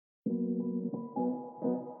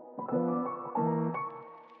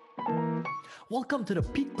Welcome to the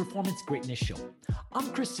Peak Performance Greatness Show. I'm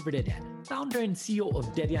Christopher Dedian, founder and CEO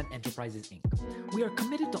of Dedian Enterprises, Inc. We are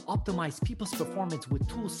committed to optimize people's performance with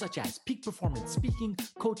tools such as peak performance speaking,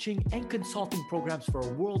 coaching, and consulting programs for a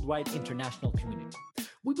worldwide international community.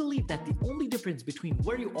 We believe that the only difference between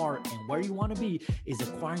where you are and where you want to be is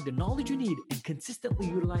acquiring the knowledge you need and consistently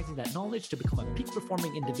utilizing that knowledge to become a peak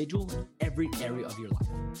performing individual in every area of your life.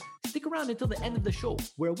 Stick around until the end of the show,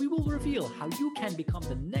 where we will reveal how you can become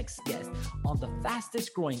the next guest on the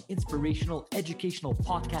fastest growing inspirational educational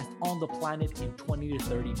podcast on the planet in 20 to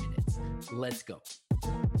 30 minutes. Let's go.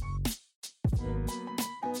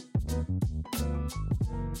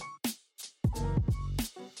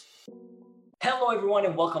 Hello, everyone,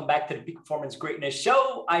 and welcome back to the Peak Performance Greatness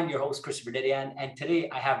Show. I'm your host, Christopher Dedian, and today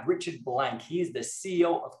I have Richard Blank. He is the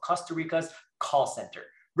CEO of Costa Rica's call center.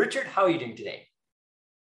 Richard, how are you doing today?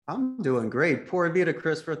 I'm doing great. Pura vida,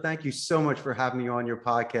 Christopher. Thank you so much for having me on your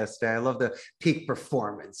podcast today. I love the Peak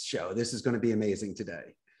Performance Show. This is going to be amazing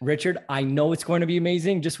today. Richard, I know it's going to be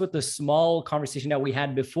amazing just with the small conversation that we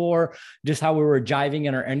had before, just how we were jiving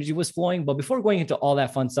and our energy was flowing. But before going into all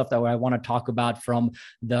that fun stuff that I want to talk about, from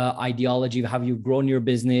the ideology of how you've grown your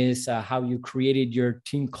business, how you created your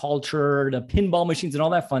team culture, the pinball machines and all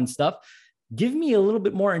that fun stuff, give me a little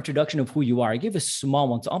bit more introduction of who you are. I gave a small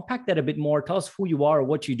one. So unpack that a bit more. Tell us who you are,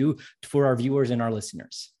 what you do for our viewers and our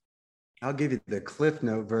listeners. I'll give you the Cliff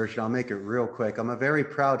Note version. I'll make it real quick. I'm a very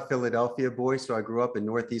proud Philadelphia boy. So I grew up in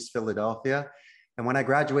Northeast Philadelphia. And when I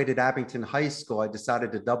graduated Abington High School, I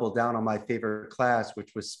decided to double down on my favorite class,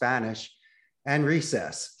 which was Spanish and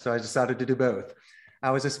recess. So I decided to do both.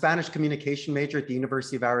 I was a Spanish communication major at the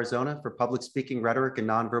University of Arizona for public speaking, rhetoric, and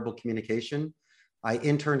nonverbal communication. I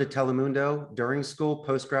interned at Telemundo during school,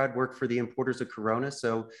 post-grad, worked for the importers of Corona.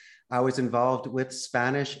 So I was involved with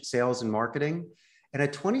Spanish sales and marketing. And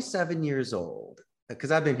at 27 years old,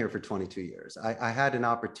 because I've been here for 22 years, I had an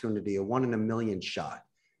opportunity, a 1 in a million shot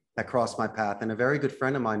that crossed my path. And a very good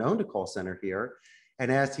friend of mine owned a call center here and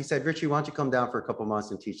he said, Richie, why don't you come down for a couple of months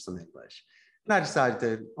and teach some English? And I decided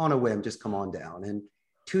to, on a whim, just come on down. And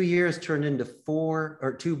 2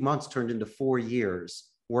 months turned into 4 years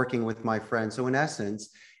working with my friend. So in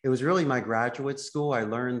essence, it was really my graduate school. I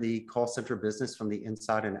learned the call center business from the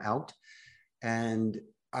inside and out. And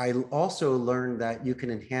I also learned that you can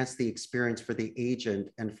enhance the experience for the agent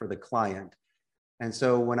and for the client. And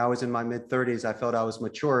so when I was in my mid-30s, I felt I was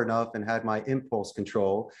mature enough and had my impulse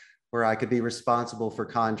control where I could be responsible for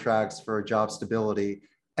contracts, for job stability,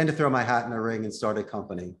 and to throw my hat in the ring and start a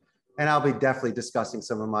company. And I'll be definitely discussing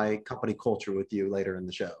some of my company culture with you later in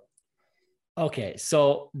the show. Okay,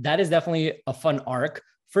 so that is definitely a fun arc.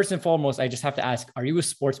 First and foremost, I just have to ask, are you a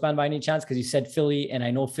sports fan by any chance? Because you said Philly, and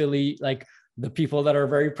I know Philly, like, the people that are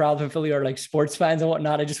very proud of Philly are like sports fans and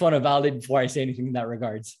whatnot. I just want to validate before I say anything in that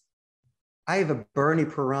regards. I have a Bernie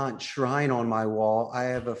Perrant shrine on my wall. I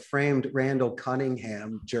have a framed Randall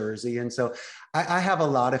Cunningham jersey. And so I have a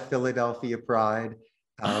lot of Philadelphia pride.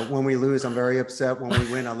 When we lose, I'm very upset. When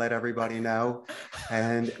we win, I let everybody know.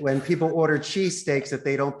 And when people order cheesesteaks, if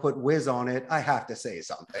they don't put whiz on it, I have to say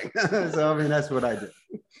something. So, I mean, that's what I do.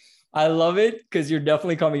 I love it because you're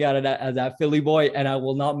definitely coming out of that as that Philly boy. And I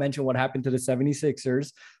will not mention what happened to the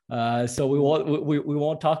 76ers. So we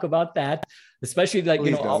won't talk about that, especially like,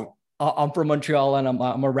 Please don't. I'm from Montreal and I'm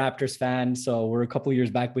a Raptors fan. So we're a couple of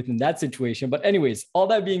years back within that situation. But anyways, all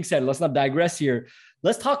that being said, let's not digress here.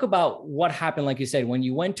 Let's talk about what happened. Like you said, when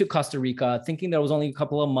you went to Costa Rica, thinking there was only a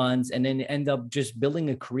couple of months and then end up just building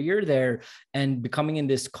a career there and becoming in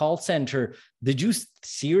this call center. Did you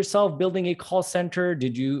see yourself building a call center?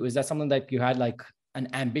 Is that something that you had like an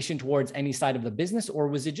ambition towards any side of the business, or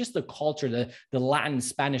was it just the culture, the Latin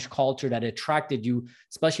Spanish culture that attracted you,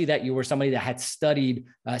 especially that you were somebody that had studied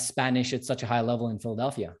Spanish at such a high level in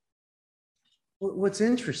Philadelphia? What's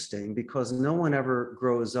interesting, because no one ever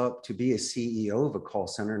grows up to be a CEO of a call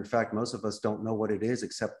center. In fact, most of us don't know what it is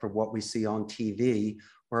except for what we see on TV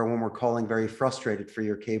or when we're calling very frustrated for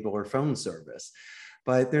your cable or phone service.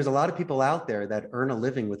 But there's a lot of people out there that earn a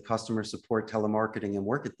living with customer support, telemarketing, and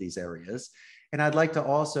work at these areas. And I'd like to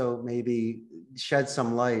also maybe shed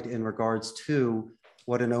some light in regards to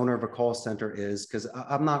what an owner of a call center is, because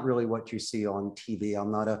I'm not really what you see on TV.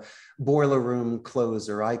 I'm not a boiler room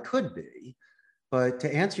closer. I could be. But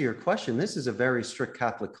to answer your question, this is a very strict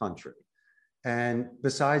Catholic country. And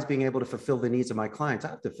besides being able to fulfill the needs of my clients, I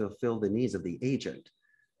have to fulfill the needs of the agent.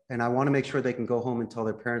 And I want to make sure they can go home and tell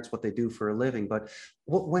their parents what they do for a living. But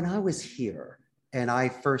when I was here and I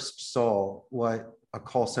first saw what a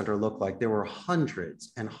call center looked like, there were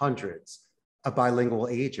hundreds and hundreds of bilingual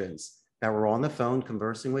agents that were on the phone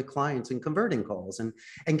conversing with clients and converting calls and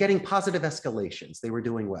getting positive escalations. They were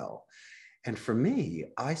doing well. And for me,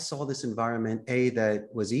 I saw this environment, that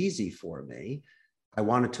was easy for me. I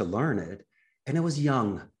wanted to learn it. And it was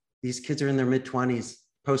young. These kids are in their mid-20s,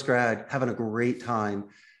 post-grad, having a great time.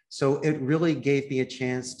 So it really gave me a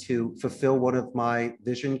chance to fulfill one of my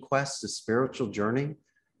vision quests, a spiritual journey,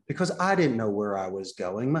 because I didn't know where I was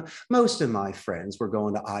going. Most of my friends were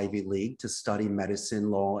going to Ivy League to study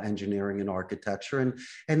medicine, law, engineering, and architecture.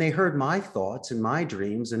 And they heard my thoughts and my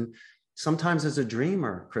dreams. And sometimes as a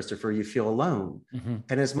dreamer, Christopher, you feel alone. Mm-hmm.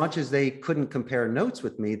 And as much as they couldn't compare notes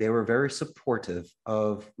with me, they were very supportive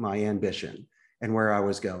of my ambition and where I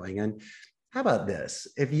was going. And how about this?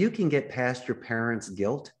 If you can get past your parents'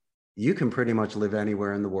 guilt, you can pretty much live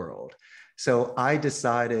anywhere in the world. So I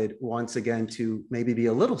decided once again to maybe be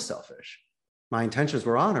a little selfish. My intentions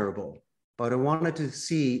were honorable, but I wanted to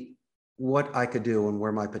see what I could do and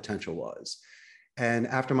where my potential was. And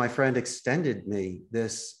after my friend extended me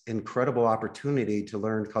this incredible opportunity to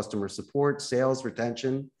learn customer support, sales,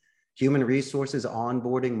 retention, human resources,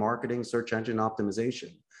 onboarding, marketing, search engine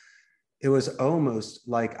optimization, it was almost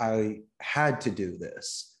like I had to do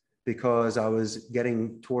this because I was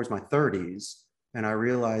getting towards my 30s and I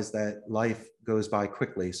realized that life goes by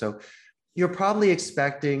quickly. So you're probably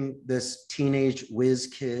expecting this teenage whiz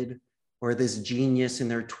kid or this genius in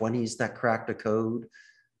their 20s that cracked a code.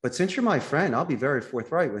 But since you're my friend, I'll be very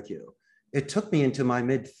forthright with you. It took me into my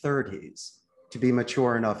mid 30s to be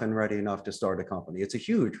mature enough and ready enough to start a company. It's a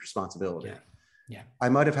huge responsibility. Yeah. Yeah. I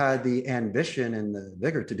might have had the ambition and the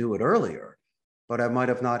vigor to do it earlier, but I might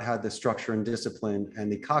have not had the structure and discipline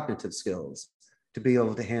and the cognitive skills to be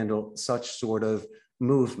able to handle such sort of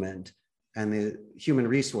movement and the human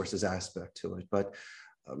resources aspect to it. But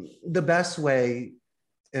the best way,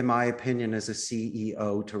 in my opinion, as a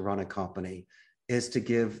CEO to run a company is to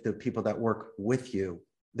give the people that work with you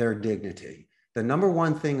their dignity. The number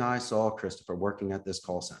one thing I saw, Christopher, working at this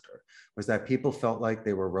call center was that people felt like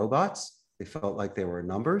they were robots, they felt like they were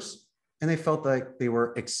numbers, and they felt like they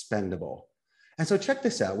were expendable. And so check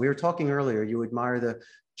this out. We were talking earlier, you admire the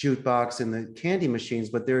jukebox and the candy machines,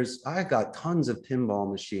 but I got tons of pinball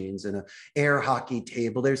machines and an air hockey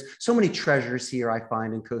table. There's so many treasures here I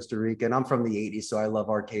find in Costa Rica, and I'm from the 80s, so I love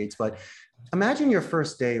arcades. But imagine your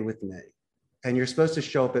first day with me, and you're supposed to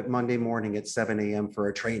show up at Monday morning at 7 a.m. for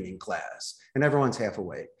a training class, and everyone's half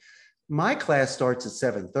awake. My class starts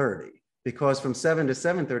at 7:30. Because from 7 to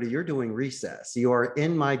 7:30, you're doing recess. You are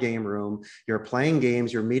in my game room, you're playing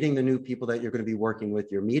games, you're meeting the new people that you're going to be working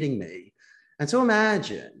with, you're meeting me. And so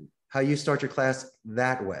imagine how you start your class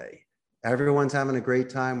that way. Everyone's having a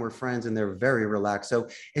great time, we're friends, and they're very relaxed. So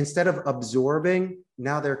instead of absorbing,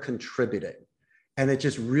 now they're contributing. And it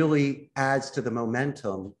just really adds to the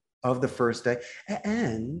momentum of the first day.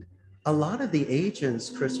 And a lot of the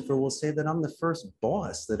agents, Christopher, will say that I'm the first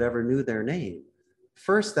boss that ever knew their name.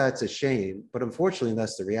 First, that's a shame, but unfortunately,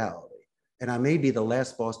 that's the reality. And I may be the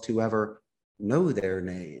last boss to ever know their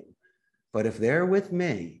name. But if they're with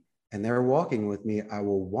me and they're walking with me, I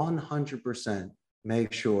will 100%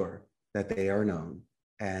 make sure that they are known.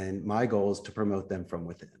 And my goal is to promote them from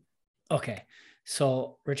within. Okay.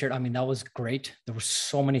 So Richard, I mean, that was great. There were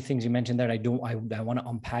so many things you mentioned there. I want to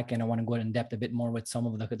unpack and I want to go in depth a bit more with some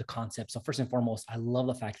of the concepts. So first and foremost, I love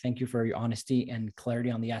the fact, thank you for your honesty and clarity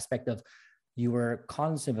on the aspect of you were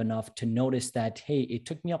cognitive enough to notice that, hey, it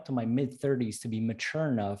took me up to my mid 30s to be mature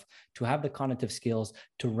enough to have the cognitive skills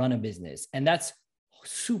to run a business. And that's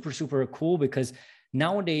super, super cool because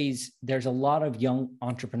nowadays there's a lot of young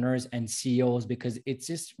entrepreneurs and CEOs because it's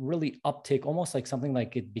just really uptick, almost like something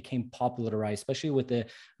like it became popularized, especially with the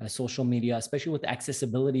social media, especially with the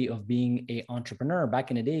accessibility of being an entrepreneur.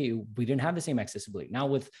 Back in the day, we didn't have the same accessibility. Now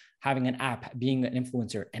with having an app, being an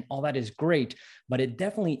influencer, and all that is great, but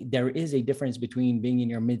there is a difference between being in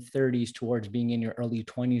your mid 30s towards being in your early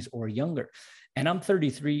 20s or younger. And I'm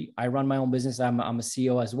 33. I run my own business. I'm a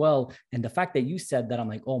CEO as well. And the fact that you said that, I'm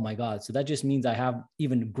like, oh my God. So that just means I have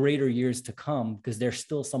even greater years to come because there's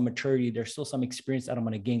still some maturity. There's still some experience that I'm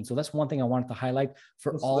going to gain. So that's one thing I wanted to highlight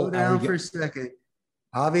for all. Slow down for a second.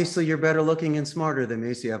 Obviously, you're better looking and smarter than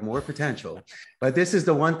me, so you have more potential. But this is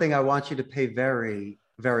the one thing I want you to pay very,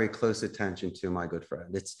 very close attention to, my good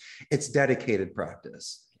friend. It's dedicated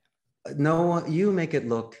practice. No, you make it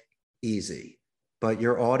look easy, but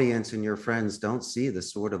your audience and your friends don't see the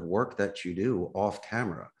sort of work that you do off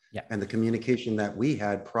camera. Yeah. And the communication that we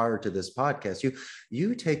had prior to this podcast.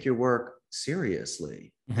 You take your work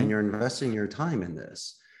seriously, and you're investing your time in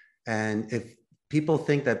this. And if people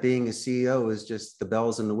think that being a CEO is just the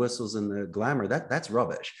bells and the whistles and the glamour, that's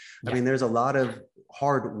rubbish. Yeah. I mean, there's a lot of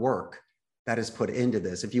hard work that is put into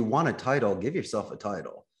this. If you want a title, give yourself a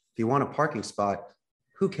title. If you want a parking spot,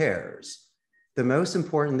 who cares? The most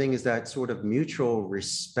important thing is that sort of mutual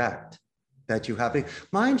respect that you have.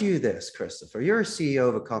 Mind you this, Christopher, you're a CEO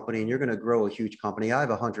of a company and you're going to grow a huge company. I have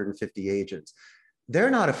 150 agents. They're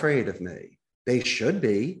not afraid of me. They should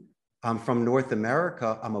be. I'm from North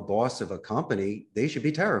America. I'm a boss of a company. They should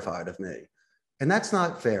be terrified of me. And that's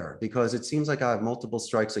not fair because it seems like I have multiple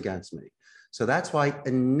strikes against me. So that's why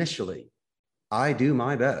initially I do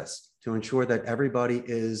my best to ensure that everybody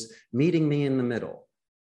is meeting me in the middle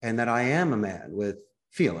and that I am a man with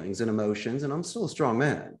feelings and emotions, and I'm still a strong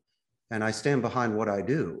man and I stand behind what I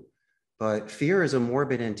do. But fear is a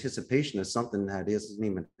morbid anticipation of something that hasn't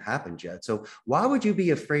even happened yet. So why would you be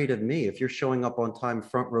afraid of me if you're showing up on time,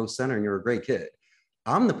 front row center, and you're a great kid?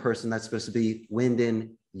 I'm the person that's supposed to be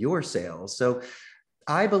winding your sails. So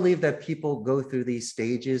I believe that people go through these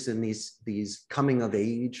stages and these coming of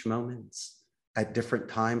age moments at different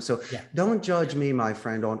times. So don't judge me, my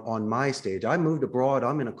friend, on my stage. I moved abroad.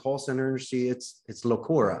 I'm in a call center industry. It's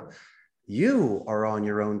locura. You are on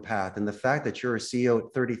your own path. And the fact that you're a CEO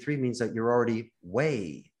at 33 means that you're already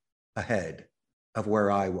way ahead of where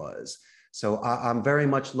I was. So I'm very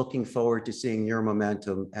much looking forward to seeing your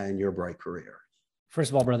momentum and your bright career.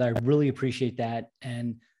 First of all, brother, I really appreciate that.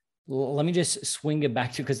 And let me just swing it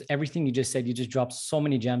back to, because everything you just said, you just dropped so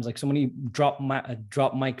many gems, like so many drop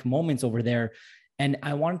mic moments over there. And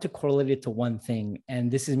I wanted to correlate it to one thing. And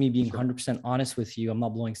this is me being 100% honest with you. I'm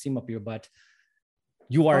not blowing steam up here, but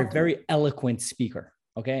you are a very eloquent speaker.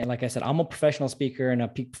 Okay. And like I said, I'm a professional speaker and a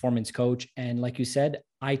peak performance coach. And like you said,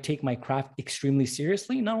 I take my craft extremely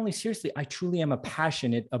seriously. Not only seriously, I truly am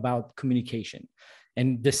passionate about communication.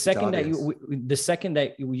 And the second that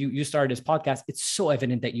you started this podcast, it's so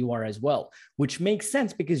evident that you are as well, which makes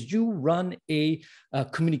sense because you run a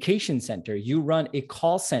communication center, you run a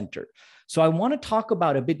call center. So I want to talk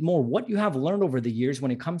about a bit more what you have learned over the years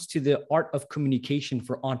when it comes to the art of communication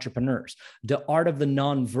for entrepreneurs, the art of the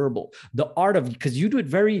nonverbal, the art of, because you do it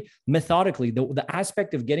very methodically, the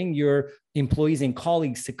aspect of getting your employees and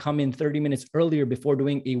colleagues to come in 30 minutes earlier before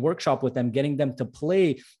doing a workshop with them, getting them to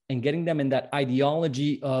play and getting them in that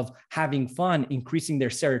ideology of having fun, increasing their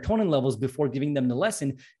serotonin levels before giving them the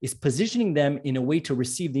lesson, is positioning them in a way to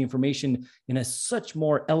receive the information in a such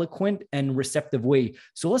more eloquent and receptive way.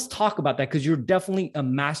 So let's talk about that, because you're definitely a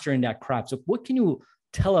master in that craft. So what can you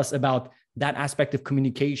tell us about that aspect of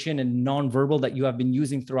communication and nonverbal that you have been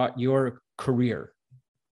using throughout your career?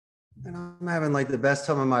 And I'm having like the best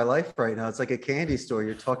time of my life right now. It's like a candy store.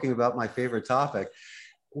 You're talking about my favorite topic.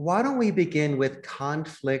 Why don't we begin with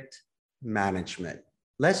conflict management?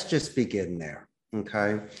 Let's just begin there,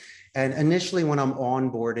 okay? And initially, when I'm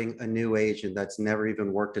onboarding a new agent that's never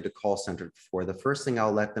even worked at a call center before, the first thing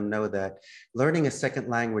I'll let them know that learning a second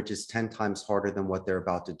language is 10 times harder than what they're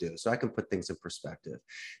about to do. So I can put things in perspective.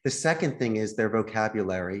 The second thing is their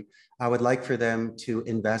vocabulary. I would like for them to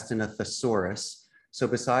invest in a thesaurus. So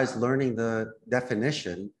besides learning the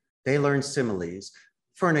definition, they learn similes.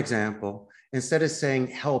 For an example, instead of saying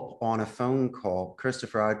help on a phone call,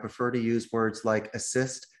 Christopher, I'd prefer to use words like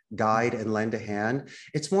assist, guide, and lend a hand.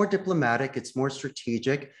 It's more diplomatic, it's more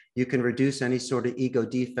strategic. You can reduce any sort of ego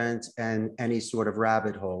defense and any sort of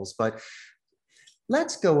rabbit holes. But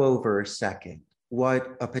let's go over a second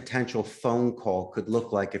what a potential phone call could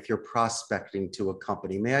look like if you're prospecting to a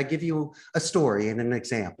company. May I give you a story and an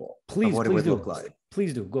example of what it would look like?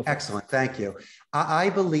 Please do. Go for it. Excellent. Thank you. I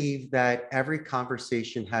believe that every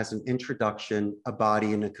conversation has an introduction, a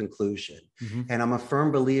body, and a conclusion. Mm-hmm. And I'm a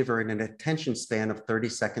firm believer in an attention span of 30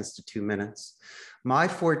 seconds to 2 minutes. My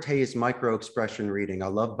forte is micro expression reading. I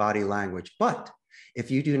love body language. But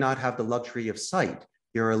if you do not have the luxury of sight,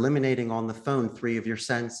 you're eliminating on the phone 3 of your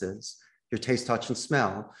senses. Your taste, touch, and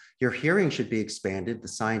smell. Your hearing should be expanded. The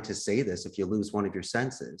scientists say this if you lose one of your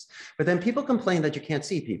senses. But then people complain that you can't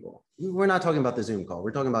see people. We're not talking about the Zoom call.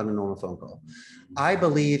 We're talking about a normal phone call. I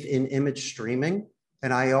believe in image streaming.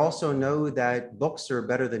 And I also know that books are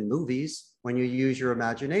better than movies when you use your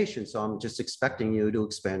imagination. So I'm just expecting you to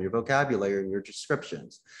expand your vocabulary and your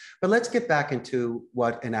descriptions. But let's get back into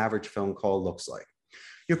what an average phone call looks like.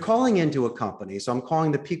 You're calling into a company. So I'm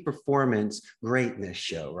calling the Peak Performance Greatness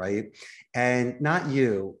Show, right? And not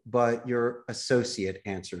you, but your associate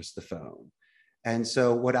answers the phone. And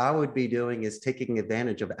so what I would be doing is taking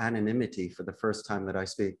advantage of anonymity for the first time that I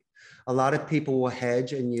speak. A lot of people will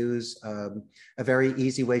hedge and use a very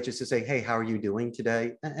easy way just to say, hey, how are you doing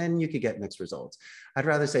today? And you could get mixed results. I'd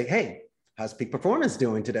rather say, hey, how's Peak Performance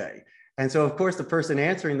doing today? And so of course, the person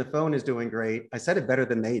answering the phone is doing great. I said it better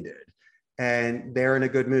than they did. And they're in a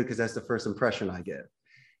good mood because that's the first impression I give.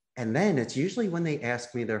 And then it's usually when they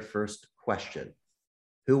ask me their first question,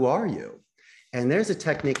 who are you? And there's a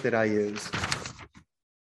technique that I use.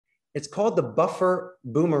 It's called the buffer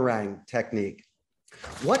boomerang technique.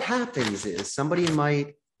 What happens is somebody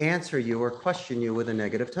might answer you or question you with a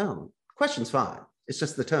negative tone. Question's fine. It's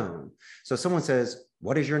just the tone. So someone says,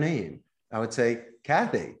 what is your name? I would say,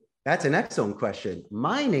 Kathy. That's an excellent question.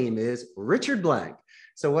 My name is Richard Blank.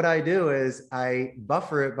 So what I do is I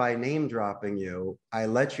buffer it by name dropping you. I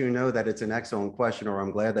let you know that it's an excellent question, or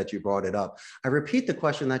I'm glad that you brought it up. I repeat the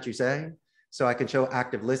question that you say so I can show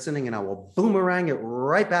active listening, and I will boomerang it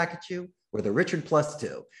right back at you with a Richard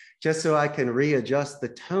 +2, just so I can readjust the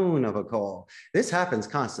tone of a call. This happens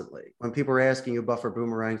constantly. When people are asking you buffer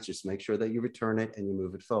boomerangs, just make sure that you return it and you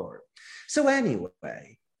move it forward. So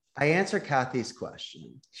anyway, I answer Kathy's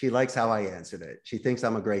question. She likes how I answered it. She thinks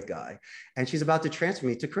I'm a great guy. And she's about to transfer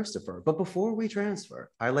me to Christopher. But before we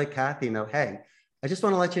transfer, I let Kathy know, hey, I just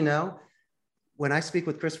want to let you know, when I speak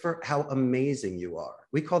with Christopher, how amazing you are.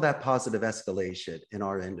 We call that positive escalation in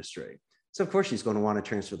our industry. So of course she's going to want to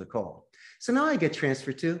transfer the call. So now I get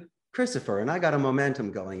transferred to Christopher, and I got a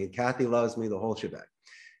momentum going, and Kathy loves me, the whole shebang.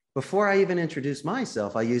 Before I even introduce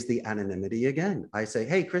myself, I use the anonymity again. I say,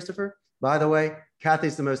 hey, Christopher, by the way,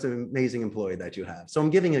 Kathy's the most amazing employee that you have. So I'm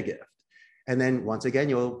giving a gift. And then once again,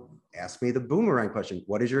 you'll ask me the boomerang question.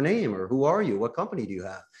 What is your name, or who are you? What company do you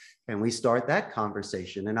have? And we start that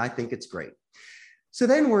conversation, and I think it's great. So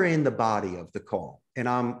then we're in the body of the call, and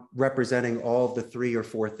I'm representing all of the 3 or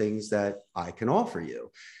 4 things that I can offer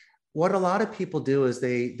you. What a lot of people do is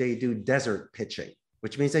they do desert pitching,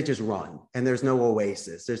 which means they just run, and there's no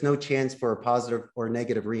oasis. There's no chance for a positive or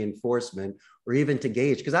negative reinforcement, or even to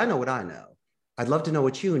gauge, because I know what I know. I'd love to know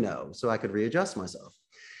what you know so I could readjust myself.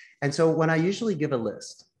 And so when I usually give a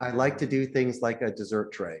list, I like to do things like a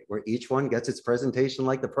dessert tray, where each one gets its presentation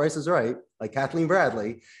like The Price is Right, like Kathleen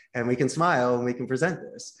Bradley, and we can smile and we can present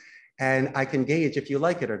this. And I can gauge if you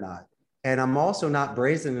like it or not. And I'm also not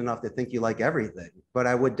brazen enough to think you like everything, but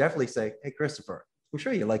I would definitely say, hey, Christopher, I'm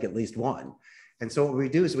sure you like at least one. And so what we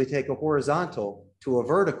do is we take a horizontal to a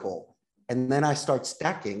vertical, and then I start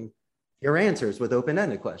stacking your answers with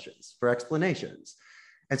open-ended questions for explanations.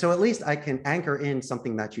 And so at least I can anchor in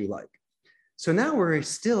something that you like. So now we're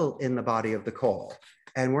still in the body of the call,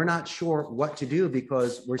 and we're not sure what to do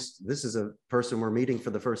because this is a person we're meeting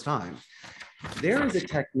for the first time. There is a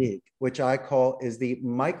technique which I call is the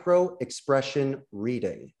micro expression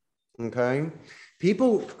reading, okay?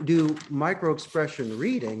 People do micro expression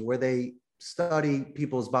reading where they study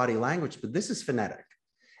people's body language, but this is phonetic.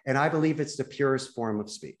 And I believe it's the purest form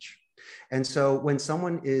of speech. And so when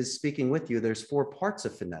someone is speaking with you, there's 4 parts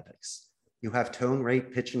of phonetics. You have tone,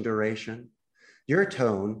 rate, pitch, and duration. Your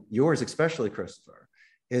tone, yours especially, Christopher,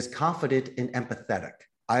 is confident and empathetic.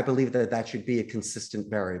 I believe that that should be a consistent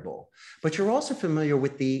variable. But you're also familiar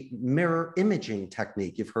with the mirror imaging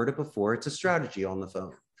technique. You've heard it before. It's a strategy on the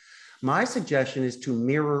phone. My suggestion is to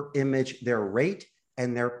mirror image their rate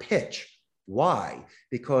and their pitch. Why?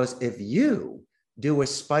 Because if you do a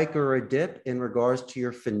spike or a dip in regards to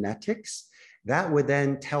your phonetics, that would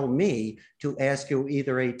then tell me to ask you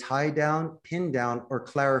either a tie down, pin down, or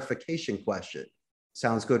clarification question.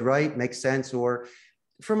 Sounds good, right? Makes sense. Or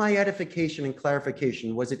for my edification and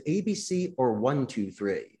clarification, was it ABC or 1, 2,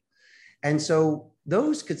 3? And so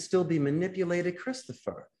those could still be manipulated,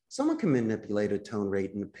 Christopher. Someone can manipulate a tone,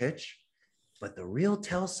 rate, and a pitch, but the real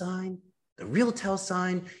tell sign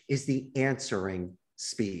is the answering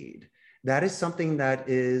speed. That is something that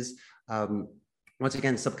is, once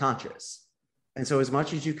again, subconscious. And so as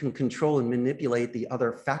much as you can control and manipulate the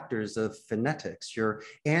other factors of phonetics, your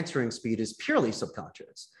answering speed is purely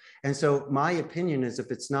subconscious. And so my opinion is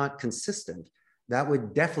if it's not consistent, that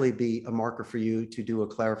would definitely be a marker for you to do a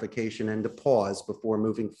clarification and to pause before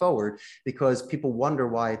moving forward, because people wonder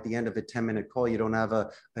why at the end of a 10-minute call, you don't have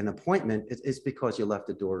an appointment. It's because you left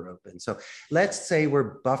the door open. So let's say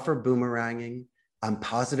we're buffer boomeranging, I'm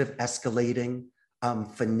positive escalating,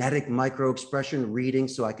 phonetic micro expression reading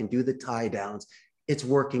so I can do the tie downs. It's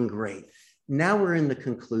working great. Now we're in the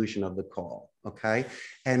conclusion of the call, okay?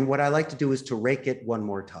 And what I like to do is to rake it one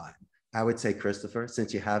more time. I would say, Christopher,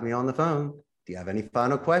 since you have me on the phone, do you have any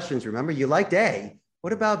final questions? Remember, you liked A.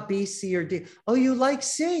 What about B, C, or D? Oh, you like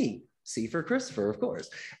C. C for Christopher, of course.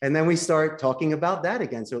 And then we start talking about that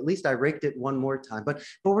again. So at least I raked it one more time, but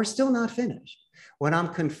we're still not finished. When I'm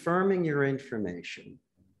confirming your information,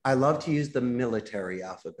 I love to use the military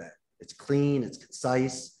alphabet. It's clean, it's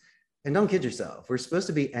concise, and don't kid yourself. We're supposed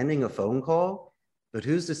to be ending a phone call, but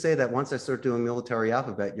who's to say that once I start doing military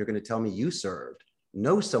alphabet, you're going to tell me you served,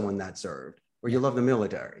 know someone that served, or you love the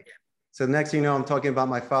military. So the next thing you know, I'm talking about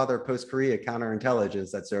my father post-Korea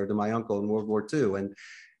counterintelligence that served, and my uncle in World War II, and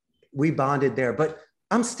we bonded there. But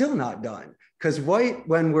I'm still not done, Because right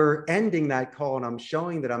when we're ending that call and I'm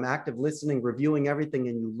showing that I'm active listening, reviewing everything,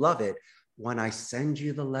 and you love it, when I send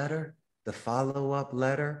you the letter, the follow-up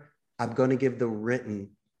letter, I'm going to give the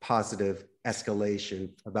written positive escalation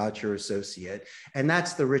about your associate. And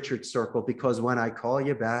that's the Richard circle, because when I call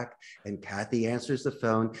you back and Kathy answers the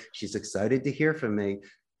phone, she's excited to hear from me,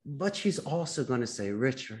 but she's also going to say,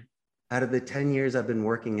 Richard, out of the 10 years I've been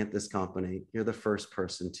working at this company, you're the first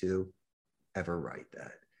person to ever write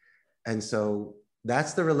that. And so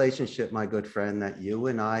that's the relationship, my good friend, that you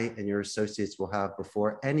and I and your associates will have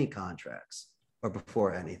before any contracts or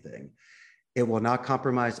before anything. It will not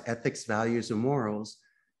compromise ethics, values, and morals,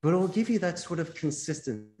 but it will give you that sort of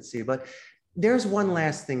consistency. But there's one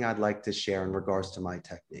last thing I'd like to share in regards to my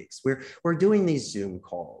techniques. We're doing these Zoom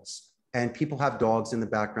calls and people have dogs in the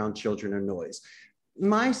background, children, or noise.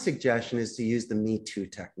 My suggestion is to use the Me Too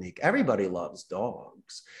technique. Everybody loves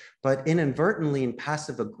dogs, but inadvertently and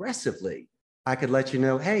passive aggressively, I could let you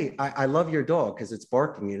know, hey, I love your dog because it's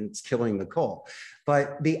barking and it's killing the call.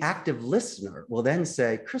 But the active listener will then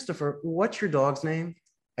say, Christopher, what's your dog's name?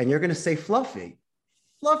 And you're going to say Fluffy.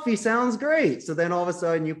 Fluffy sounds great. So then all of a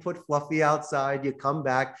sudden you put Fluffy outside, you come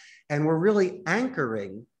back, and we're really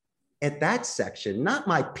anchoring at that section, not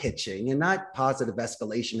my pitching and not positive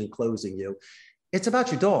escalation and closing you. It's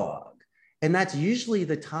about your dog. And that's usually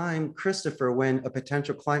the time, Christopher, when a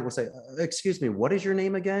potential client will say, excuse me, what is your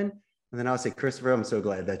name again? And then I'll say, Christopher, I'm so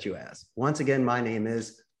glad that you asked. Once again, my name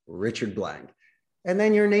is Richard Blank. And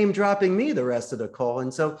then you're name dropping me the rest of the call.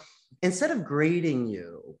 And so instead of grading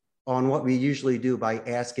you on what we usually do by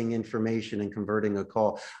asking information and converting a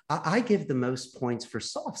call, I give the most points for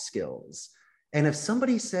soft skills. And if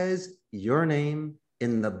somebody says your name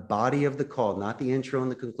in the body of the call, not the intro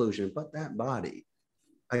and the conclusion, but that body,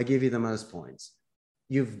 I give you the most points.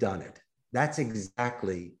 You've done it. That's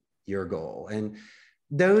exactly your goal. And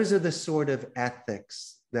those are the sort of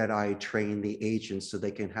ethics that I train the agents so they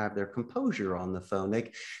can have their composure on the phone.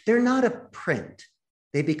 They're not a print.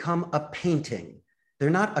 They become a painting. They're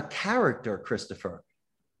not a character, Christopher.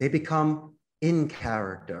 They become in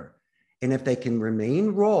character. And if they can remain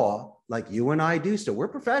raw, like you and I do still, we're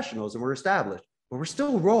professionals and we're established, but we're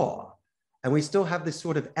still raw. And we still have this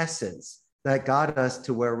sort of essence that got us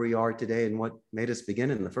to where we are today and what made us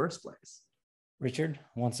begin in the first place. Richard,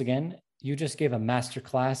 once again, you just gave a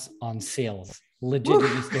masterclass on sales. Legit,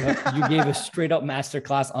 you gave a straight up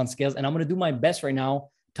masterclass on scales. And I'm going to do my best right now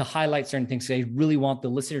to highlight certain things. So I really want the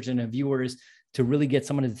listeners and the viewers to really get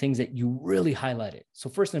some of the things that you really highlighted. So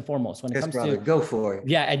first and foremost, when it comes to, go for it.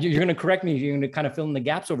 Yeah, and you're going to correct me. You're going to kind of fill in the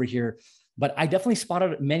gaps over here. But I definitely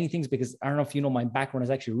spotted many things because I don't know if you know, my background is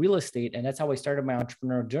actually real estate. And that's how I started my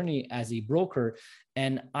entrepreneurial journey as a broker.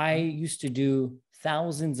 And I used to do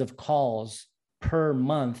thousands of calls per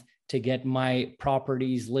month to get my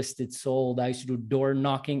properties listed, sold. I used to do door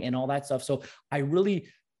knocking and all that stuff. So I really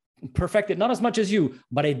perfected, not as much as you,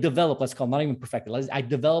 but I developed, let's call it, not even perfected. I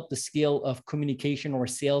developed the skill of communication or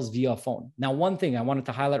sales via phone. Now, one thing I wanted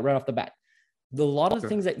to highlight right off the bat, a lot of the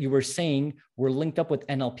things that you were saying were linked up with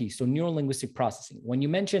NLP, so neuro-linguistic processing. When you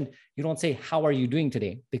mentioned, you don't say, how are you doing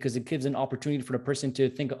today? Because it gives an opportunity for the person to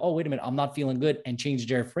think, oh, wait a minute, I'm not feeling good, and change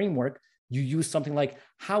their framework. You use something like,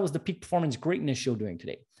 how is the Peak Performance Greatness Show doing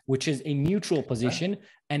today? Which is a neutral position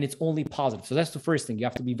and it's only positive. So that's the first thing. You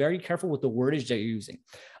have to be very careful with the wordage that you're using.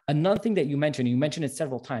 Another thing that you mentioned it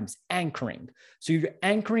several times, anchoring. So you're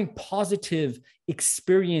anchoring positive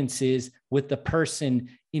experiences with the person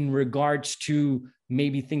in regards to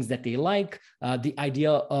maybe things that they like, the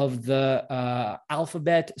idea of the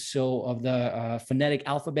alphabet. So of the phonetic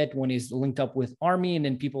alphabet, one is linked up with Army, and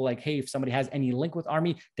then people like, hey, if somebody has any link with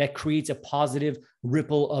Army, that creates a positive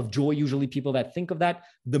ripple of joy. Usually people that think of that.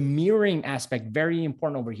 The mirroring aspect, very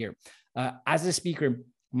important over here. As a speaker,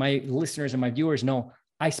 my listeners and my viewers know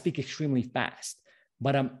I speak extremely fast,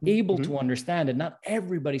 but I'm able to understand that not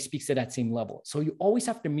everybody speaks at that same level. So you always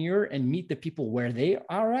have to mirror and meet the people where they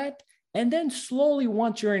are at. And then slowly,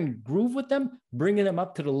 once you're in groove with them, bringing them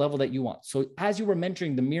up to the level that you want. So as you were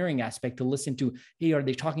mentoring the mirroring aspect to listen to, hey, are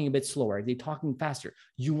they talking a bit slower? Are they talking faster?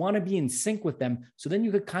 You want to be in sync with them. So then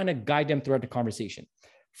you could kind of guide them throughout the conversation.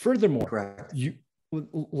 Furthermore,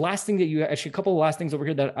 last thing that you actually, a couple of last things over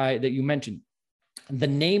here that you mentioned, the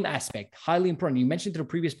name aspect, highly important. You mentioned to the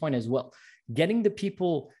previous point as well, getting the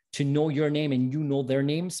people to know your name and you know their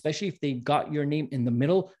name, especially if they got your name in the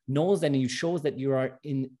middle, knows that, and it shows that you are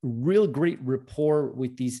in real great rapport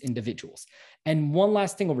with these individuals. And one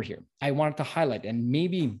last thing over here, I wanted to highlight, and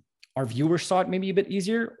maybe our viewers saw it maybe a bit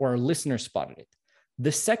easier or our listeners spotted it.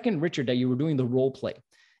 The second, Richard, that you were doing the role play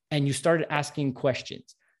and you started asking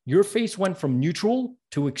questions, your face went from neutral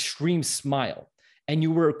to extreme smile. And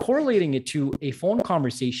you were correlating it to a phone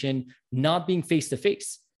conversation not being face to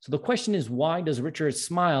face. So the question is, why does Richard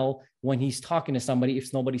smile when he's talking to somebody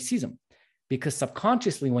if nobody sees him? Because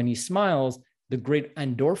subconsciously, when he smiles, the great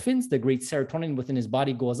endorphins, the great serotonin within his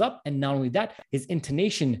body goes up. And not only that, his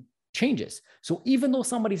intonation changes. So even though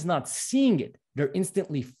somebody's not seeing it, they're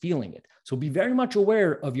instantly feeling it. So be very much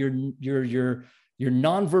aware of your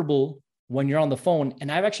nonverbal when you're on the phone.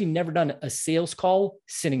 And I've actually never done a sales call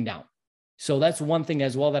sitting down. So that's one thing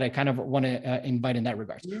as well that I kind of want to invite in that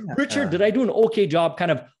regard. Yeah. Richard, did I do an okay job kind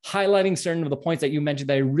of highlighting certain of the points that you mentioned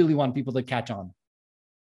that I really want people to catch on?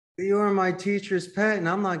 You are my teacher's pet, and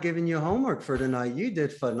I'm not giving you homework for tonight. You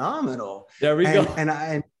did phenomenal. There we go.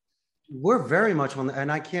 And we're very much on the,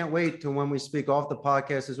 and I can't wait to when we speak off the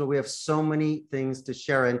podcast as well. We have so many things to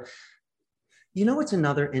share. And you know, it's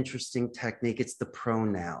another interesting technique. It's the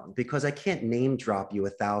pronoun, because I can't name drop you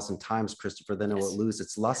 1,000 times, Christopher, then it will lose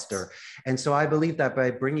its luster. And so I believe that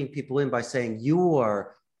by bringing people in, by saying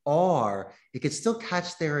your, it could still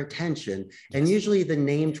catch their attention. And usually the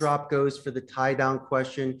name drop goes for the tie down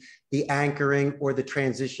question, the anchoring, or the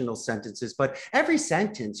transitional sentences. But every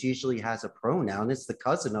sentence usually has a pronoun. It's the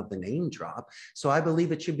cousin of the name drop. So I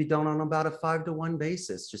believe it should be done on about a 5-to-1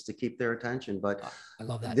 basis just to keep their attention. But I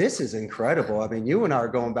love that. This is incredible. I mean, you and I are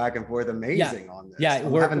going back and forth amazing on this. Yeah,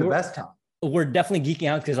 we're having the best time. We're definitely geeking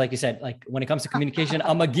out because, like you said, like when it comes to communication,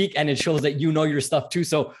 I'm a geek, and it shows that you know your stuff too.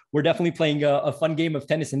 So we're definitely playing a fun game of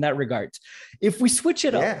tennis in that regard. If we switch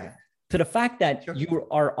it up to the fact that you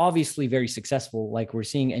are obviously very successful, like we're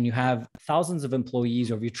seeing, and you have thousands of employees,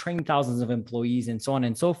 or you train thousands of employees and so on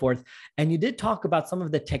and so forth. And you did talk about some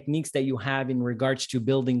of the techniques that you have in regards to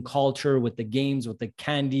building culture with the games, with the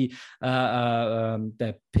candy,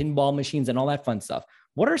 the pinball machines and all that fun stuff.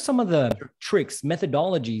 What are some of the tricks,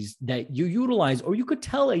 methodologies that you utilize, or you could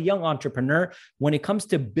tell a young entrepreneur when it comes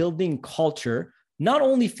to building culture, not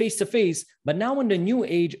only face-to-face, but now in the new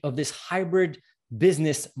age of this hybrid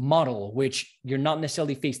business model, which you're not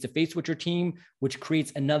necessarily face-to-face with your team, which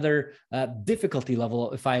creates another difficulty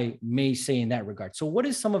level, if I may say, in that regard. So what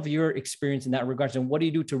is some of your experience in that regard, and what do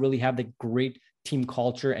you do to really have the great team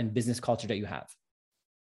culture and business culture that you have?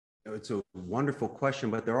 It's a wonderful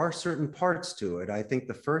question, but there are certain parts to it. I think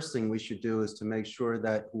the first thing we should do is to make sure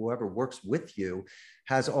that whoever works with you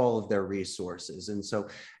has all of their resources. And so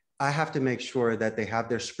I have to make sure that they have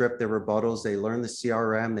their script, their rebuttals, they learn the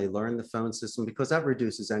CRM, they learn the phone system, because that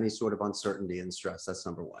reduces any sort of uncertainty and stress. That's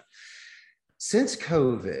number one. Since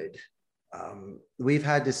COVID, we've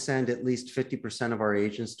had to send at least 50% of our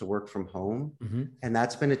agents to work from home. Mm-hmm. And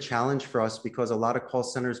that's been a challenge for us, because a lot of call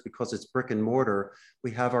centers, because it's brick and mortar,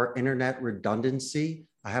 we have our internet redundancy.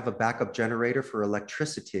 I have a backup generator for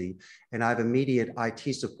electricity, and I have immediate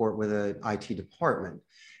IT support with an IT department.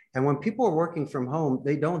 And when people are working from home,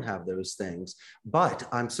 they don't have those things. But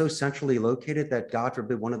I'm so centrally located that, God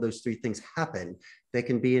forbid, one of those three things happen, they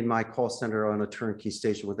can be in my call center on a turnkey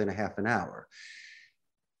station within a half an hour.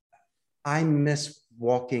 I miss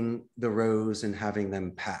walking the rows and having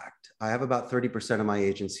them packed. I have about 30% of my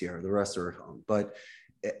agents here. The rest are at home. But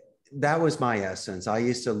that was my essence. I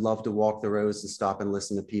used to love to walk the rows and stop and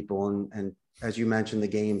listen to people. And as you mentioned, the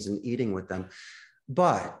games and eating with them.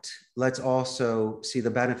 But let's also see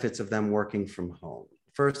the benefits of them working from home.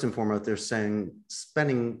 First and foremost, they're saying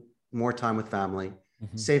spending more time with family,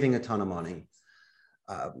 mm-hmm. saving a ton of money.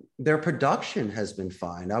 Their production has been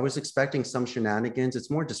fine. I was expecting some shenanigans. It's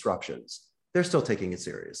more disruptions. They're still taking it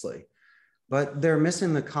seriously, but they're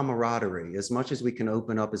missing the camaraderie. As much as we can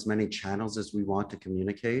open up as many channels as we want to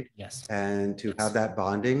communicate, and to have that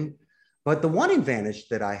bonding. But the one advantage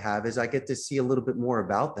that I have is I get to see a little bit more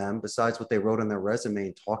about them besides what they wrote on their resume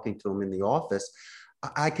and talking to them in the office.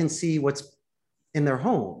 I can see what's in their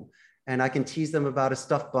home, and I can tease them about a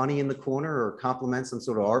stuffed bunny in the corner or compliment some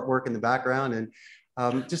sort of artwork in the background. And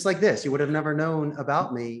just like this, you would have never known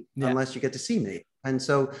about me unless you get to see me. And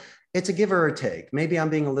so it's a give or a take. Maybe I'm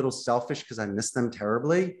being a little selfish because I miss them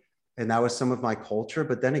terribly, and that was some of my culture.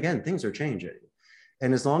 But then again, things are changing.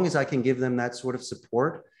 And as long as I can give them that sort of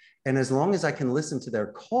support, and as long as I can listen to their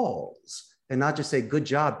calls and not just say, good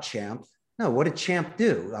job, champ. No, what did champ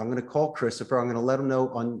do? I'm going to call Christopher. I'm going to let him know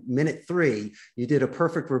on minute 3, you did a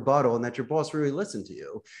perfect rebuttal and that your boss really listened to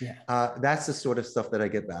you. That's the sort of stuff that I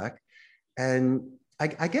get back. And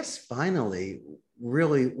I guess finally,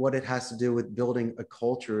 really what it has to do with building a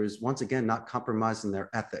culture is, once again, not compromising their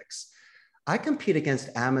ethics. I compete against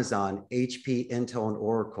Amazon, HP, Intel, and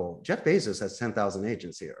Oracle. Jeff Bezos has 10,000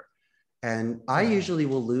 agents here. And I usually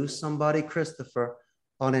will lose somebody, Christopher,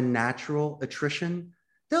 on a natural attrition.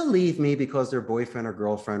 They'll leave me because their boyfriend or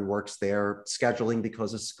girlfriend works there, scheduling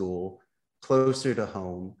because of school, closer to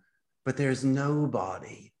home. but there's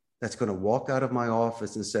nobody that's going to walk out of my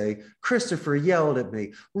office and say, Christopher yelled at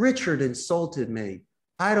me, Richard insulted me.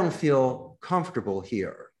 I don't feel comfortable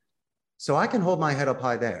here. So I can hold my head up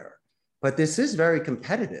high there. But this is very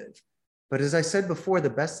competitive. But as I said before, the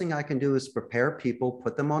best thing I can do is prepare people,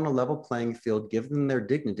 put them on a level playing field, give them their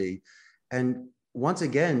dignity, and once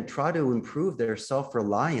again, try to improve their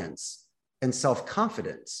self-reliance and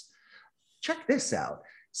self-confidence. Check this out.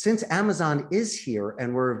 Since Amazon is here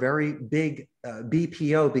and we're a very big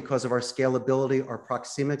BPO because of our scalability, our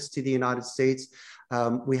proxemics to the United States,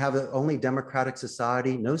 we have the only democratic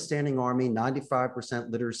society, no standing army,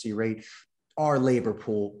 95% literacy rate. Our labor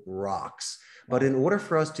pool rocks. But in order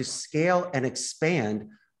for us to scale and expand,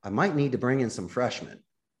 I might need to bring in some freshmen,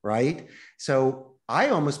 right? So I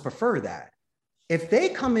almost prefer that. If they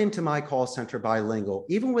come into my call center bilingual,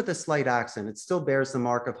 even with a slight accent, it still bears the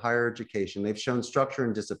mark of higher education. They've shown structure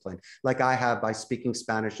and discipline, like I have by speaking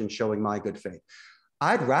Spanish and showing my good faith.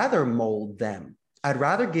 I'd rather mold them. I'd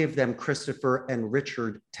rather give them Christopher and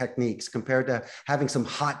Richard techniques compared to having some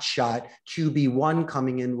hotshot QB1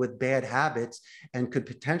 coming in with bad habits and could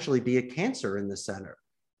potentially be a cancer in the center.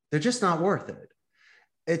 They're just not worth it.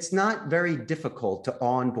 It's not very difficult to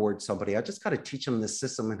onboard somebody. I just got to teach them the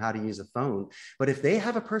system and how to use a phone. But if they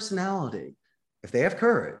have a personality, if they have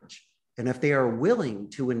courage, and if they are willing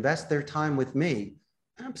to invest their time with me,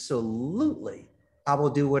 absolutely, I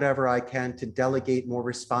will do whatever I can to delegate more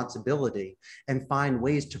responsibility and find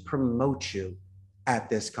ways to promote you at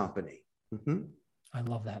this company. Mm-hmm. I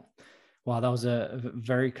love that. Wow, that was a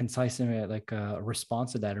very concise and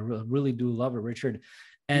response to that. I really do love it, Richard.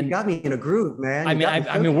 And you got me in a groove, man.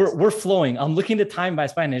 I mean, we're flowing. I'm looking at time by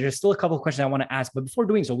spine. There's still a couple of questions I want to ask, but before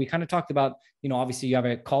doing so, we kind of talked about, obviously you have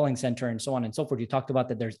a calling center and so on and so forth. You talked about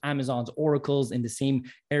that there's Amazon's, Oracle's in the same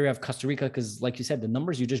area of Costa Rica, because like you said, the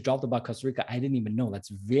numbers you just dropped about Costa Rica, I didn't even know. That's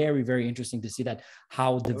very, very interesting to see that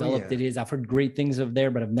how developed it is. I've heard great things of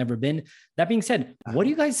there, but I've never been. That being said, what do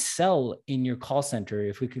you guys sell in your call center?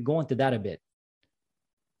 If we could go into that a bit.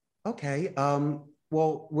 Okay.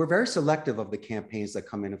 Well, we're very selective of the campaigns that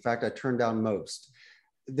come in. In fact, I turn down most.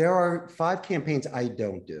 There are 5 campaigns I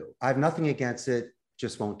don't do. I have nothing against it,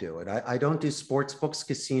 just won't do it. I don't do sports books,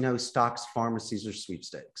 casinos, stocks, pharmacies, or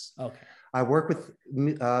sweepstakes. Okay. I work with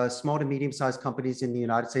small to medium-sized companies in the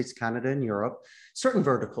United States, Canada, and Europe, certain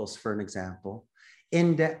verticals, for an example.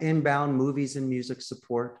 Inbound movies and music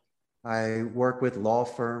support. I work with law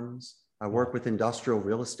firms. I work with industrial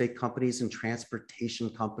real estate companies and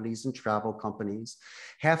transportation companies and travel companies.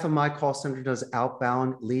 Half of my call center does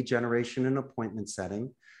outbound lead generation and appointment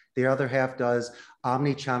setting. The other half does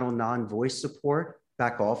omni-channel non-voice support,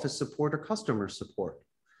 back office support, or customer support.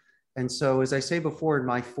 And so, as I say before, in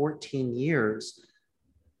my 14 years,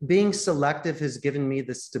 being selective has given me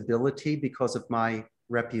the stability because of my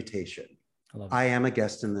reputation. I am a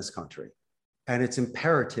guest in this country, and it's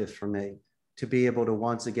imperative for me to be able to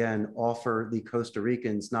once again offer the Costa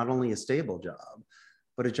Ricans not only a stable job,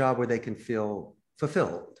 but a job where they can feel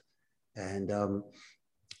fulfilled. And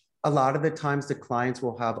a lot of the times the clients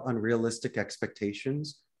will have unrealistic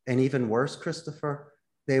expectations. And even worse, Christopher,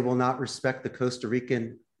 they will not respect the Costa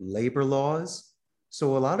Rican labor laws.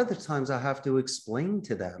 So a lot of the times I have to explain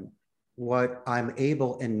to them what I'm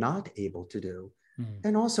able and not able to do.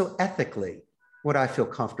 And also ethically, what I feel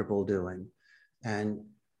comfortable doing. And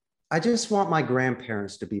I just want my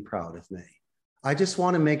grandparents to be proud of me. I just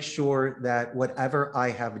want to make sure that whatever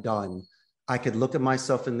I have done, I could look at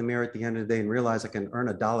myself in the mirror at the end of the day and realize I can earn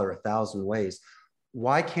 $1 1,000 ways.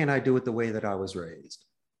 Why can't I do it the way that I was raised?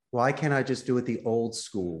 Why can't I just do it the old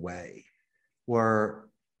school way, where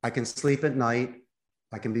I can sleep at night,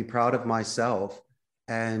 I can be proud of myself,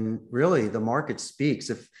 and really the market speaks.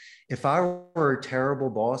 If I were a terrible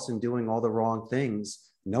boss and doing all the wrong things,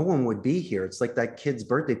 no one would be here. It's like that kid's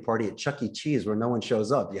birthday party at Chuck E. Cheese where no one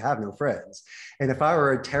shows up. You have no friends. And if I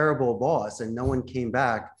were a terrible boss and no one came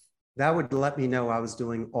back, that would let me know I was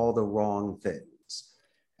doing all the wrong things.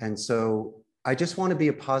 And so I just want to be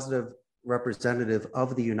a positive representative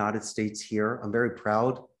of the United States here. I'm very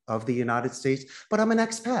proud of the United States, but I'm an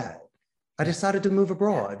expat. I decided to move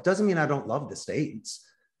abroad. Doesn't mean I don't love the States,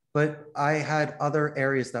 but I had other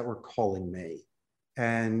areas that were calling me.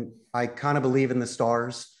 And I kind of believe in the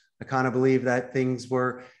stars. I kind of believe that things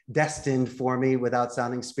were destined for me without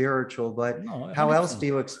sounding spiritual, but how else do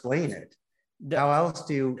you explain it? How else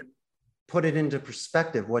do you put it into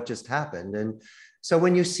perspective what just happened? And so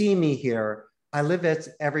when you see me here, I live it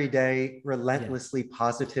every day, relentlessly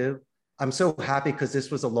positive. I'm so happy because this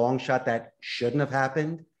was a long shot that shouldn't have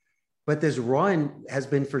happened, but this run has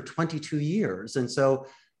been for 22 years. And so,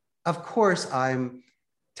 of course, I'm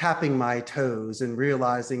tapping my toes and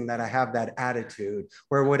realizing that I have that attitude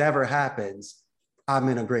where whatever happens, I'm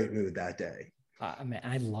in a great mood that day. Man,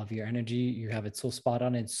 I love your energy. You have it so spot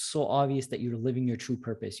on. It's so obvious that you're living your true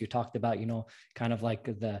purpose. You talked about, kind of like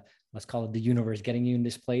let's call it the universe getting you in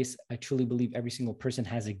this place. I truly believe every single person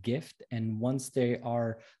has a gift. And once they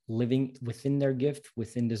are living within their gift,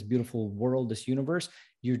 within this beautiful world, this universe,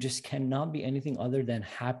 you just cannot be anything other than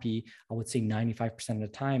happy, I would say 95% of the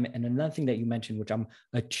time. And another thing that you mentioned, which I'm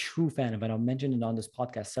a true fan of, and I've mentioned it on this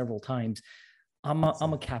podcast several times, I'm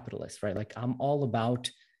a capitalist, right? Like I'm all about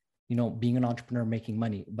being an entrepreneur, making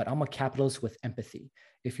money, but I'm a capitalist with empathy.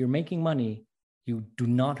 If you're making money, you do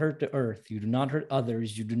not hurt the earth, you do not hurt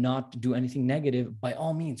others, you do not do anything negative, by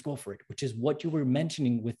all means, go for it, which is what you were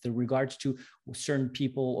mentioning with the regards to certain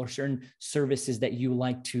people or certain services that you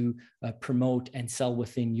like to promote and sell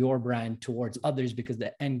within your brand towards others, because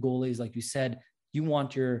the end goal is, like you said, you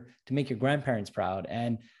want to make your grandparents proud.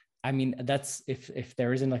 And I mean, that's if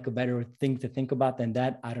there isn't like a better thing to think about than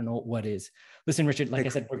that, I don't know what is. Listen, Richard, like I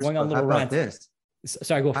said, we're going on a little rant. This?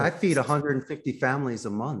 Sorry, go for it. I feed 150 families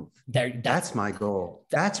a month. That's my goal.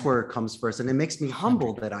 That's where it comes first. And it makes me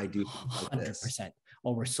humble that I do 100%.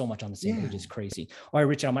 Oh, we're so much on the same page. It's crazy. All right,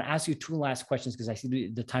 Richard, I'm going to ask you two last questions because I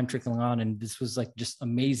see the time trickling on and this was like just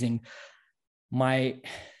amazing.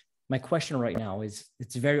 My question right now is,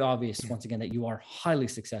 it's very obvious, once again, that you are highly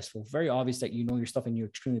successful, very obvious that you know your stuff and you're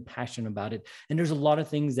extremely passionate about it. And there's a lot of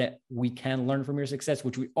things that we can learn from your success,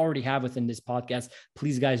 which we already have within this podcast.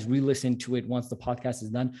 Please, guys, re-listen to it once the podcast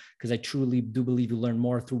is done, because I truly do believe you learn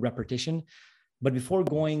more through repetition. But before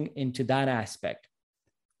going into that aspect,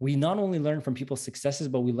 we not only learn from people's successes,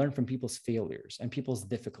 but we learn from people's failures and people's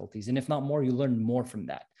difficulties. And if not more, you learn more from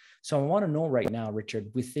that. So I want to know right now,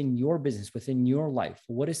 Richard, within your business, within your life,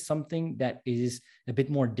 what is something that is a bit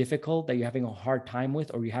more difficult that you're having a hard time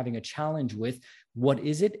with, or you're having a challenge with? What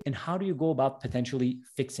is it? And how do you go about potentially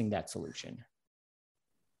fixing that solution?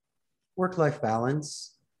 Work-life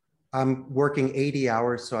balance. I'm working 80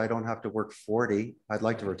 hours so I don't have to work 40. I'd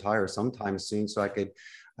like to retire sometime soon so I could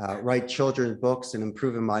write children's books and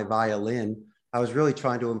improving my violin. I was really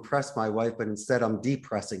trying to impress my wife, but instead I'm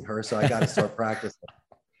depressing her. So I got to start practicing.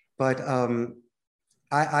 But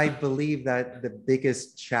I believe that the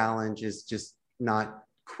biggest challenge is just not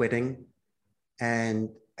quitting and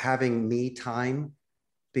having me time,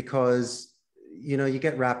 because, you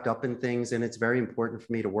get wrapped up in things, and it's very important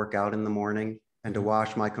for me to work out in the morning and to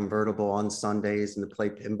wash my convertible on Sundays and to play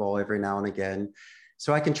pinball every now and again,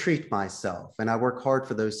 so I can treat myself. And I work hard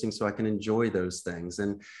for those things so I can enjoy those things.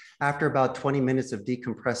 And after about 20 minutes of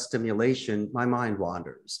decompressed stimulation, my mind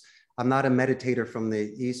wanders. I'm not a meditator from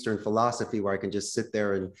the Eastern philosophy where I can just sit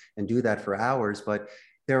there and do that for hours, but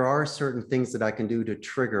there are certain things that I can do to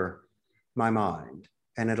trigger my mind.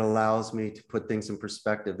 And it allows me to put things in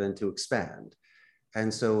perspective and to expand.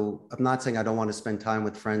 And so I'm not saying I don't want to spend time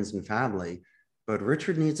with friends and family, but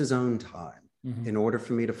Richard needs his own time in order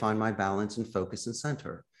for me to find my balance and focus and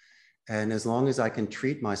center. And as long as I can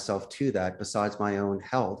treat myself to that, besides my own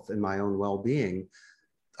health and my own well-being,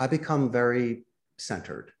 I become very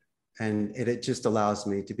centered. And it just allows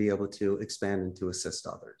me to be able to expand and to assist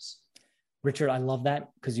others. Richard, I love that,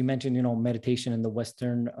 because you mentioned, meditation in the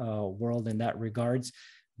Western world in that regards,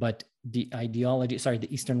 but the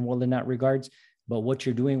Eastern world in that regards. But what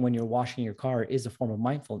you're doing when you're washing your car is a form of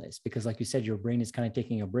mindfulness, because like you said, your brain is kind of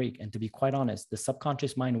taking a break. And to be quite honest, the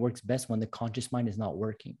subconscious mind works best when the conscious mind is not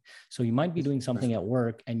working. So you might be doing something at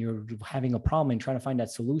work and you're having a problem and trying to find that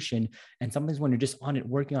solution. And sometimes when you're just on it,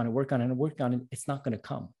 working on it, it's not going to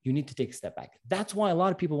come. You need to take a step back. That's why a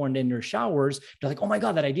lot of people, when they're in their showers, they're like, oh my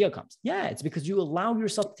God, that idea comes. Yeah, it's because you allow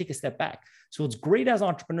yourself to take a step back. So it's great as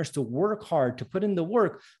entrepreneurs to work hard, to put in the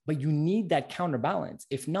work, but you need that counterbalance.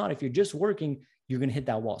 If not, if you're just working, you're going to hit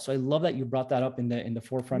that wall. So I love that you brought that up in the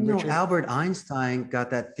forefront. Richard. Albert Einstein got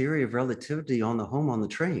that theory of relativity on the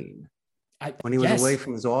train when he was away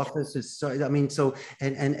from his office.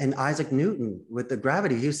 And Isaac Newton with the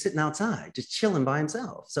gravity, he was sitting outside, just chilling by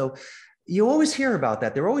himself. So you always hear about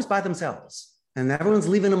that. They're always by themselves and everyone's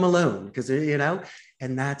leaving them alone because,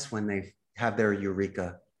 and that's when they have their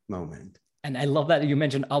eureka moment. And I love that you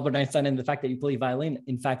mentioned Albert Einstein and the fact that you play violin.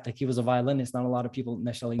 In fact, like he was a violinist. Not a lot of people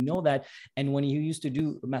necessarily know that. And when he used to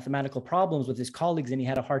do mathematical problems with his colleagues and he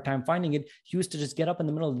had a hard time finding it, he used to just get up in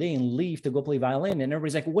the middle of the day and leave to go play violin. And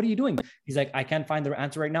everybody's like, what are you doing? He's like, I can't find the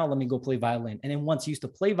answer right now. Let me go play violin. And then once he used to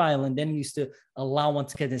play violin, then he used to allow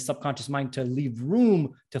once again his subconscious mind to leave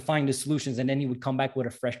room to find the solutions. And then he would come back with a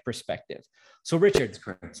fresh perspective. So Richard,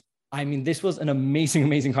 I mean, this was an amazing,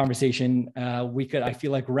 amazing conversation. We could, I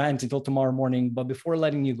feel like, rant until tomorrow morning. But before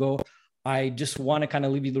letting you go, I just want to kind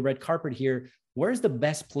of leave you the red carpet here. where's the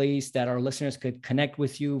best place that our listeners could connect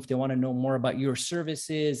with you if they want to know more about your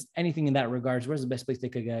services, anything in that regards? Where's the best place they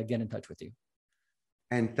could get in touch with you?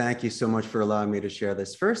 And thank you so much for allowing me to share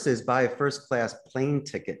this. First is buy a first-class plane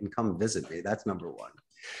ticket and come visit me. That's number one.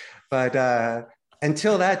 But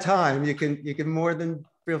until that time, you can more than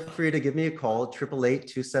feel free to give me a call,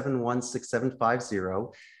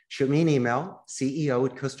 888-271-6750. Shoot me an email,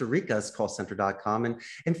 CEO@CostaRica'sCallCenter.com.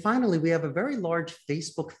 And finally, we have a very large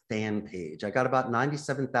Facebook fan page. I got about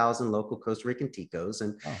 97,000 local Costa Rican ticos,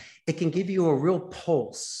 and it can give you a real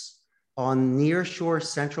pulse on nearshore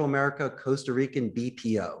Central America, Costa Rican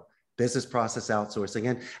BPO, business process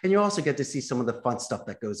outsourcing. And you also get to see some of the fun stuff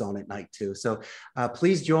that goes on at night too. So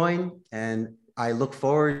please join. And I look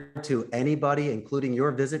forward to anybody, including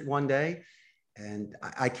your visit one day. And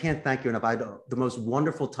I can't thank you enough. I had the most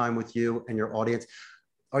wonderful time with you and your audience.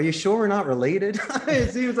 Are you sure we're not related?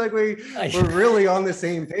 It seems like we're really on the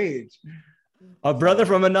same page. A brother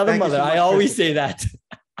from another mother. So I always say that.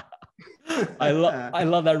 I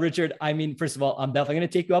love that, Richard. I mean, first of all, I'm definitely going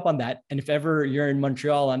to take you up on that. And if ever you're in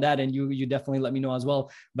Montreal on that, and you definitely let me know as well.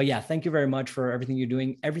 But yeah, thank you very much for everything you're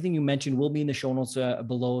doing. Everything you mentioned will be in the show notes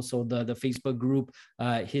below. So the Facebook group,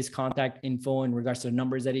 his contact info in regards to the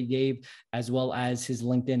numbers that he gave, as well as his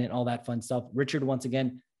LinkedIn and all that fun stuff. Richard, once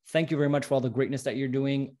again, thank you very much for all the greatness that you're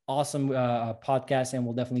doing. Awesome podcast, and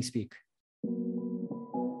we'll definitely speak.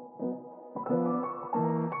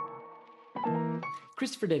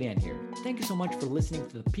 Christopher Dedian here. Thank you so much for listening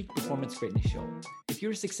to the Peak Performance Greatness Show. If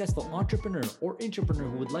you're a successful entrepreneur or intrapreneur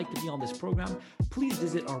who would like to be on this program, please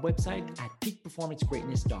visit our website at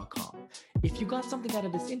peakperformancegreatness.com. If you got something out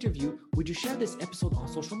of this interview, would you share this episode on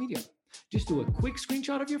social media? Just do a quick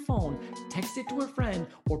screenshot of your phone, text it to a friend,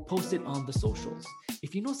 or post it on the socials.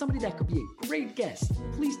 If you know somebody that could be a great guest,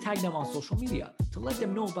 please tag them on social media to let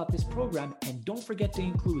them know about this program, and don't forget to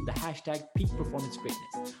include the hashtag Peak Performance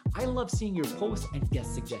Greatness. I love seeing your posts and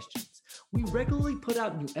guest suggestions. We regularly put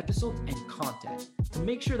out new episodes and content. To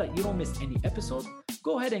make sure that you don't miss any episode,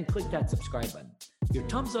 go ahead and click that subscribe button. Your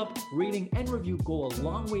thumbs up, rating, and review go a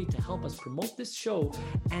long way to help us promote this show,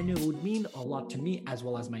 and it would mean a lot to me as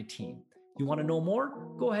well as my team. You want to know more?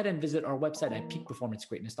 Go ahead and visit our website at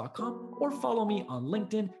peakperformancegreatness.com, or follow me on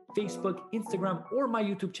LinkedIn, Facebook, Instagram, or my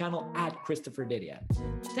YouTube channel at Christopher Dedian.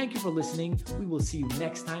 Thank you for listening. We will see you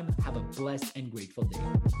next time. Have a blessed and grateful day.